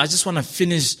student, I just want to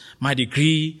finish my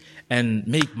degree and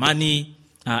make money,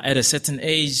 at a certain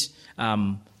age.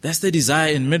 That's the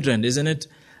desire in Midrand, isn't it?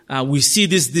 We see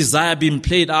this desire being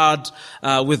played out,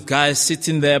 with guys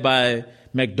sitting there by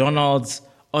McDonald's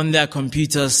on their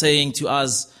computer saying to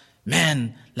us,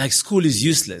 man, like school is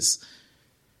useless.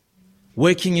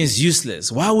 Working is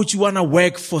useless. Why would you want to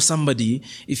work for somebody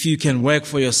if you can work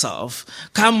for yourself?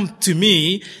 Come to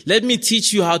me. Let me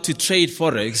teach you how to trade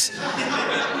Forex.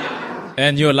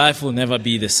 And your life will never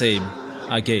be the same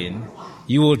again.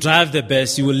 You will drive the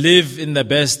best. You will live in the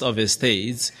best of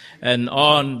estates. And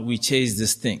on we chase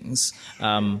these things.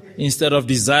 Instead of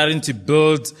desiring to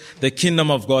build the kingdom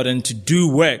of God and to do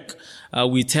work,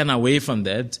 we turn away from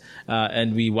that,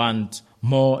 and we want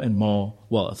more and more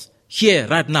wealth. Here,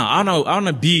 right now, I want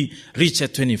to be rich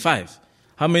at 25.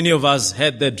 How many of us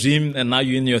had that dream and now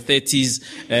you're in your 30s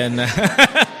and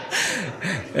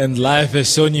and life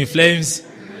has shown you flames?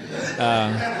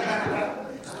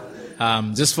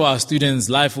 Just for our students,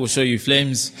 life will show you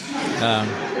flames.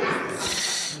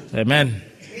 Amen.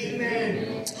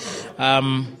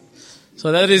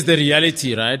 So that is the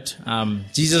reality, right?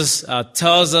 Jesus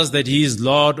tells us that he is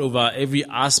Lord over every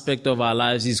aspect of our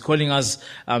lives. He's calling us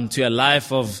to a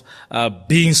life of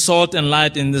being salt and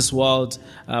light in this world.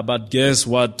 But guess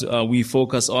what we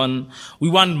focus on? We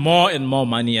want more and more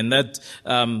money, and that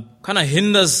kind of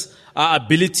hinders our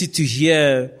ability to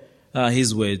hear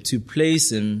his word, to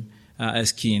place him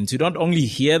as king, to not only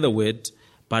hear the word,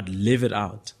 but live it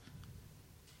out.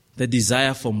 The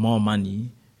desire for more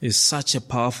money is such a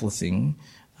powerful thing.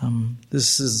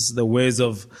 This is the words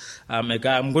of a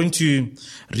guy. I'm going to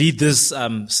read this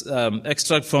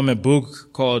extract from a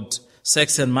book called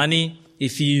Sex and Money.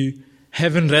 If you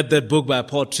haven't read that book by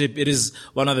Paul Tripp, it is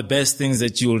one of the best things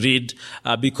that you'll read,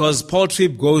 because Paul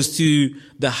Tripp goes to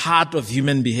the heart of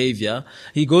human behavior.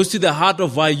 He goes to the heart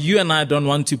of why you and I don't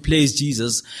want to place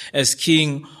Jesus as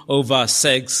king over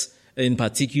sex in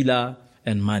particular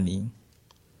and money.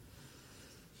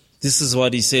 This is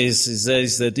what he says. He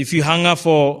says that if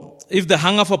the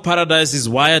hunger for paradise is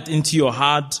wired into your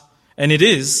heart, and it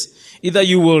is, either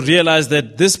you will realize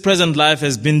that this present life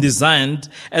has been designed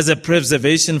as a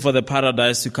preservation for the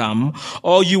paradise to come,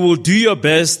 or you will do your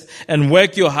best and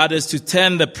work your hardest to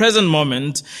turn the present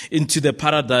moment into the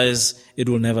paradise it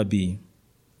will never be.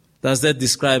 Does that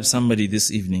describe somebody this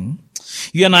evening?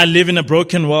 You and I live in a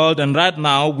broken world, and right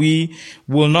now we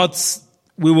will not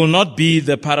be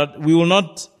the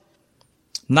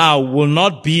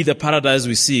paradise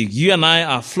we seek. You and I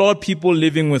are flawed people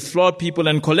living with flawed people,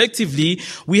 and collectively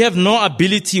we have no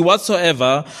ability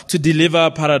whatsoever to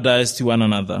deliver paradise to one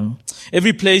another.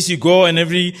 Every place you go and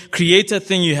every created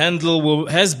thing you handle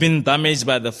has been damaged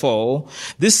by the fall.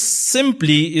 This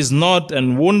simply is not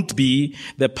and won't be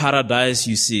the paradise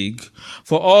you seek.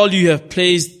 For all who have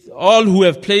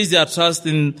placed their trust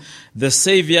in the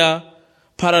Savior,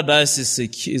 paradise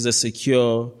is a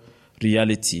secure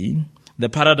reality. The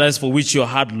paradise for which your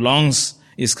heart longs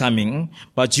is coming,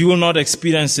 but you will not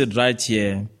experience it right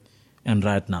here and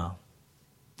right now.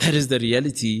 That is the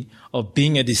reality of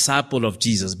being a disciple of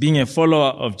Jesus, being a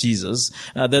follower of Jesus,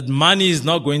 that money is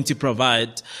not going to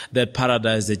provide that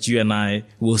paradise that you and I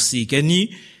will seek. And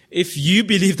if you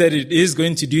believe that it is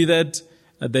going to do that,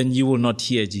 then you will not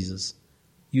hear Jesus.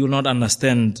 You will not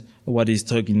understand what he's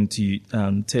telling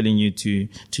you to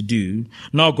do.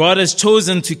 Now, God has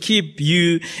chosen to keep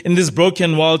you in this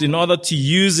broken world in order to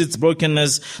use its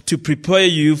brokenness to prepare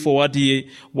you for what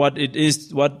is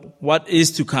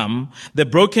to come. The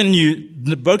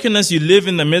brokenness you live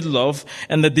in the middle of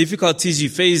and the difficulties you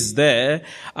face there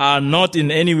are not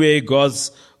in any way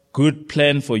God's good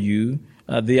plan for you.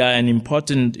 They are an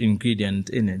important ingredient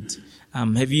in it.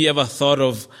 Have you ever thought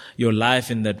of your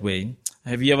life in that way?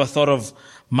 Have you ever thought of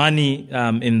money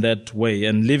in that way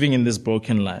and living in this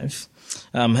broken life?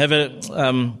 I'm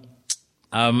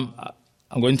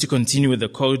going to continue with the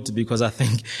code because I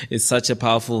think it's such a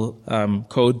powerful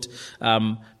code.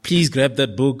 Please grab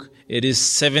that book. It is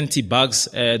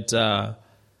 $70 at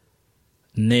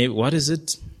what is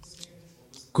it?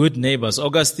 Good Neighbors,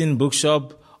 Augustine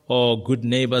Bookshop or Good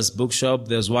Neighbors Bookshop.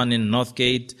 There's one in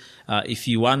Northgate. If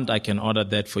you want, I can order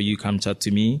that for you. Come chat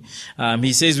to me.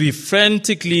 He says we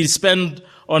frantically spend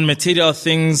on material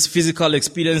things, physical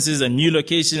experiences, and new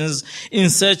locations in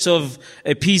search of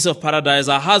a piece of paradise.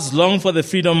 Our hearts long for the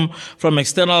freedom from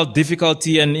external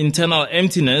difficulty and internal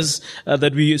emptiness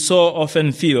that we so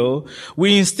often feel.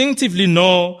 We instinctively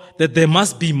know that there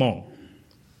must be more.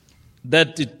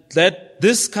 That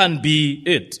this can be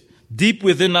it. Deep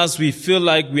within us, we feel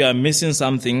like we are missing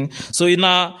something. So in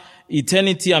our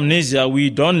eternity amnesia, we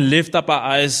don't lift up our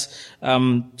eyes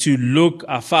to look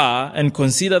afar and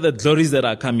consider the glories that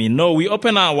are coming. No, we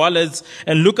open our wallets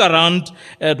and look around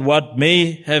at what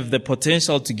may have the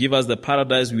potential to give us the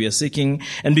paradise we are seeking.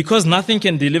 And because nothing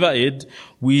can deliver it,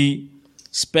 we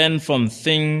spend from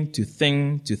thing to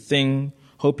thing to thing,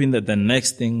 hoping that the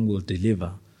next thing will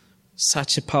deliver.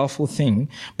 Such a powerful thing.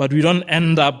 But we don't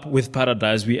end up with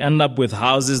paradise. We end up with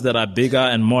houses that are bigger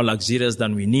and more luxurious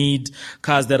than we need,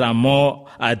 cars that are more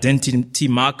identity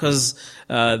markers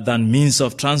than means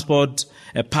of transport,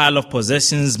 a pile of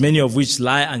possessions, many of which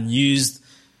lie unused,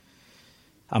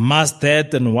 amassed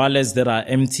debt and wallets that are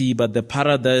empty, but the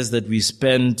paradise that we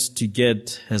spend to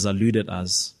get has eluded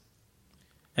us.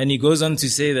 And he goes on to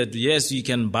say that, yes, you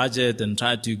can budget and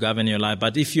try to govern your life,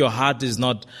 but if your heart is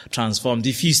not transformed,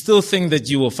 if you still think that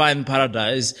you will find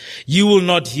paradise, you will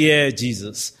not hear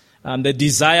Jesus. The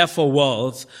desire for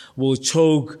wealth will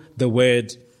choke the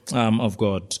word of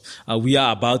God. We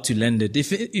are about to land it.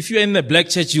 If you're in the black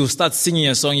church, you'll start singing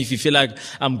a song if you feel like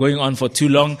I'm going on for too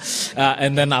long,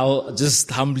 and then I'll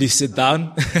just humbly sit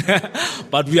down.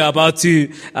 But we are about to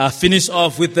finish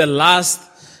off with the last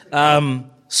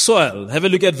soil. Have a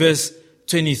look at verse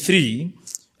 23.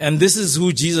 And this is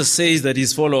who Jesus says that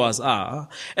his followers are.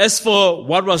 As for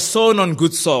what was sown on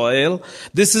good soil,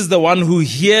 this is the one who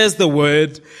hears the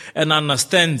word and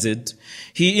understands it.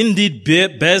 He indeed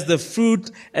bears the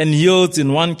fruit and yields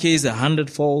in one case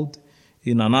 100-fold,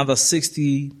 in another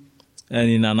 60, and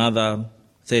in another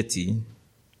 30.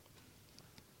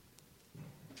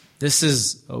 This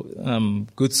is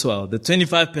good soil. The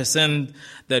 25%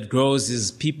 that grows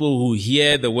is people who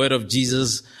hear the word of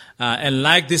Jesus and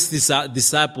like these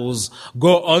disciples,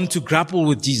 go on to grapple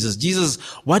with Jesus. Jesus,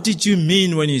 what did you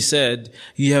mean when you said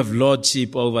you have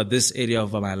lordship over this area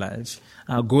of my life?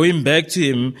 Going back to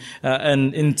him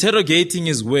and interrogating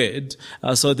his word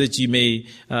so that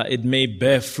it may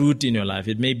bear fruit in your life.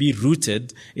 It may be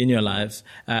rooted in your life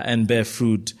and bear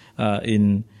fruit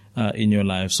in your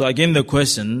life. So again, the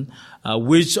question,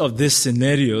 which of these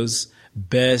scenarios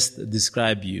best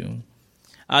describe you?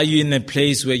 Are you in a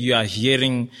place where you are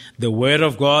hearing the word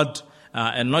of God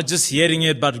and not just hearing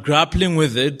it, but grappling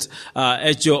with it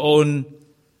at your own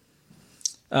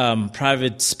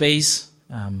private space?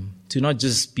 To not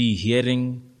just be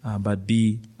hearing, but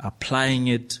be applying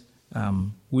it.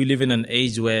 We live in an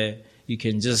age where you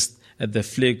can just, at the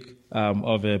flick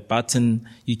of a button,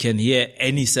 you can hear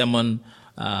any sermon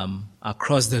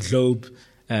across the globe.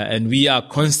 And we are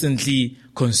constantly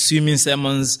consuming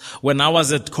sermons. When I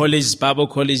was at college, Bible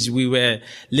college, we were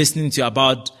listening to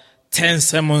about 10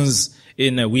 sermons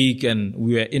in a week, and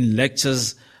we were in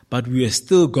lectures, but we were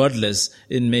still godless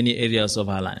in many areas of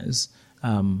our lives.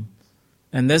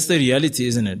 And that's the reality,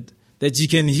 isn't it? That you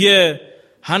can hear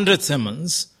 100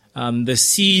 sermons, the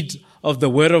seed of the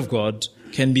word of God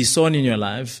can be sown in your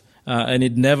life, and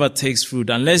it never takes fruit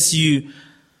unless you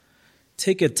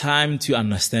take a time to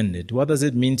understand it. What does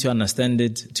it mean to understand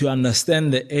it? To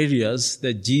understand the areas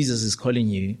that Jesus is calling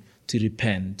you to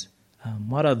repent.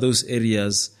 What are those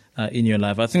areas in your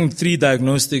life? I think 3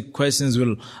 diagnostic questions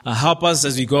will help us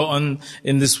as we go on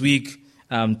in this week,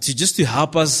 to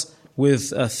help us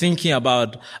with thinking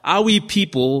about, are we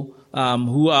people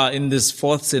who are in these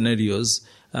 4th scenarios,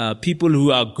 people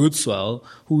who are good soil,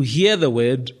 who hear the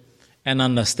word and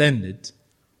understand it,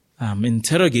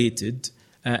 interrogate it,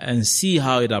 and see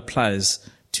how it applies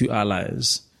to our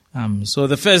lives. So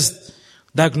the first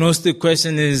diagnostic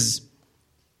question is,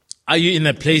 are you in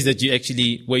a place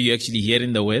where you're actually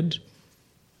hearing the word?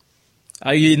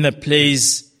 Are you in a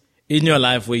place in your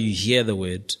life where you hear the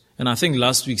word? And I think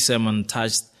last week's sermon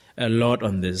touched a lot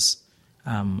on this.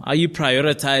 Are you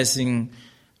prioritizing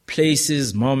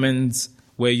places, moments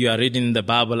where you are reading the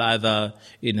Bible, either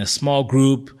in a small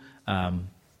group,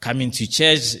 coming to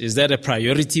church? Is that a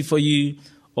priority for you?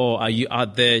 Or are you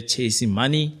out there chasing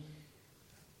money?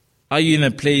 Are you in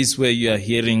a place where you are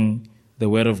hearing the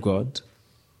word of God?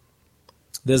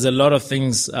 There's a lot of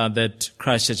things that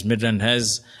Christchurch Midrand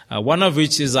has, one of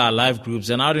which is our life groups.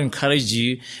 And I would encourage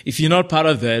you, if you're not part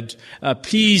of that,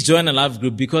 please join a life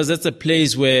group, because that's a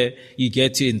place where you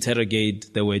get to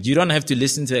interrogate the word. You don't have to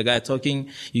listen to a guy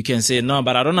talking. You can say, no,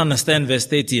 but I don't understand verse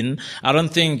 13. I don't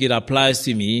think it applies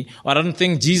to me. Or I don't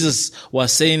think Jesus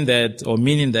was saying that or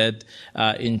meaning that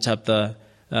in chapter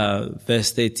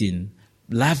verse 13.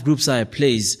 Life groups are a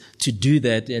place to do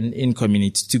that in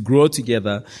community, to grow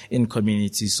together in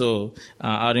community. So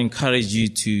I'd encourage you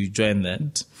to join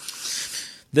that.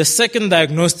 The second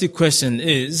diagnostic question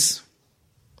is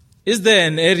there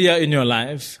an area in your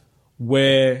life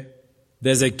where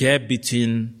there's a gap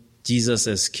between Jesus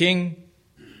as king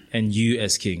and you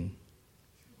as king?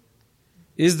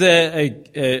 Is there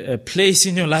a place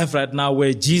in your life right now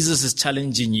where Jesus is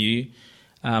challenging you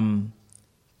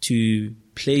to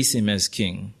place him as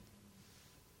king?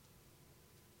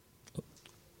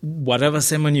 Whatever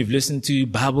sermon you've listened to,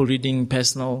 Bible reading,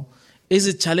 personal, is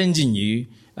it challenging you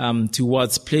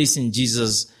towards placing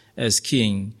Jesus as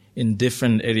king in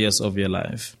different areas of your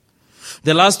life?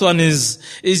 The last one is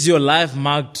your life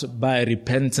marked by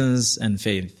repentance and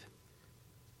faith?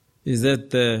 Is that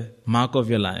the mark of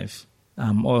your life?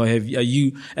 Or are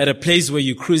you at a place where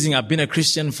you're cruising? I've been a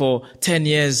Christian for 10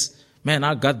 years. Man,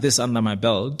 I got this under my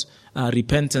belt.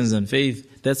 Repentance and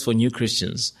faith, that's for new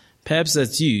Christians. Perhaps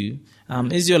that's you.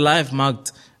 Is your life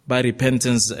marked by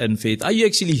repentance and faith? Are you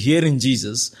actually hearing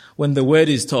Jesus when the word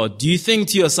is taught? Do you think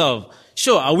to yourself,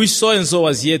 sure, I wish so-and-so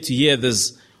was here to hear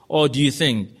this? Or do you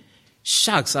think,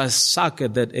 shucks, I suck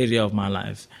at that area of my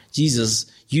life.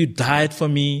 Jesus, you died for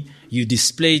me. You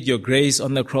displayed your grace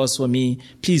on the cross for me.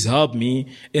 Please help me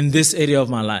in this area of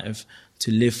my life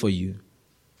to live for you.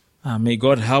 May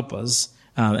God help us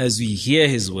as we hear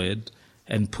his word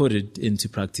and put it into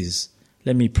practice.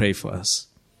 Let me pray for us.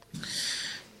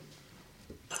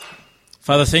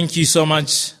 Father, thank you so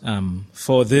much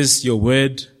for this, your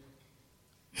word.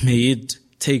 May it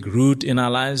take root in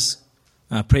our lives.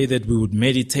 I pray that we would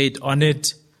meditate on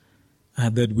it,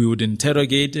 that we would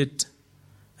interrogate it,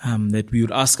 that we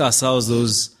would ask ourselves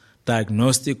those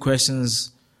diagnostic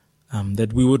questions,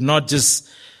 that we would not just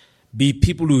be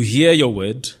people who hear your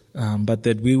word, but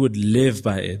that we would live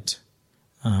by it.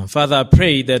 Father, I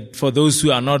pray that for those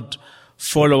who are not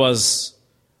followers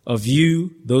of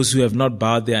you, those who have not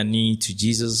bowed their knee to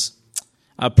Jesus,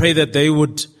 I pray that they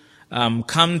would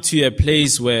come to a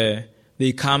place where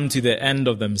they come to the end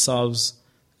of themselves,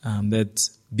 that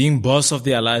being boss of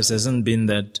their lives hasn't been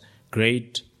that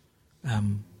great,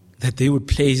 that they would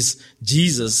place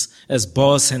Jesus as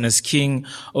boss and as king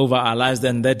over our lives,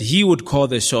 and that he would call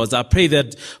the shots. I pray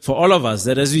that for all of us,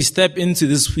 that as we step into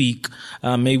this week,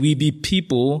 may we be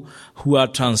people who are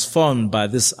transformed by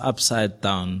this upside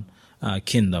down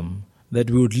kingdom,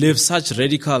 that we would live such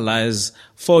radical lives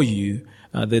for you,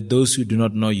 that those who do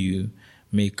not know you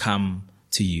may come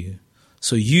to you.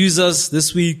 So use us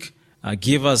this week,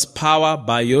 give us power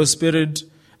by your Spirit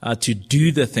to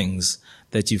do the things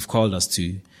that you've called us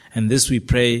to. And this we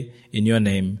pray in your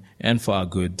name and for our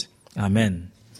good. Amen.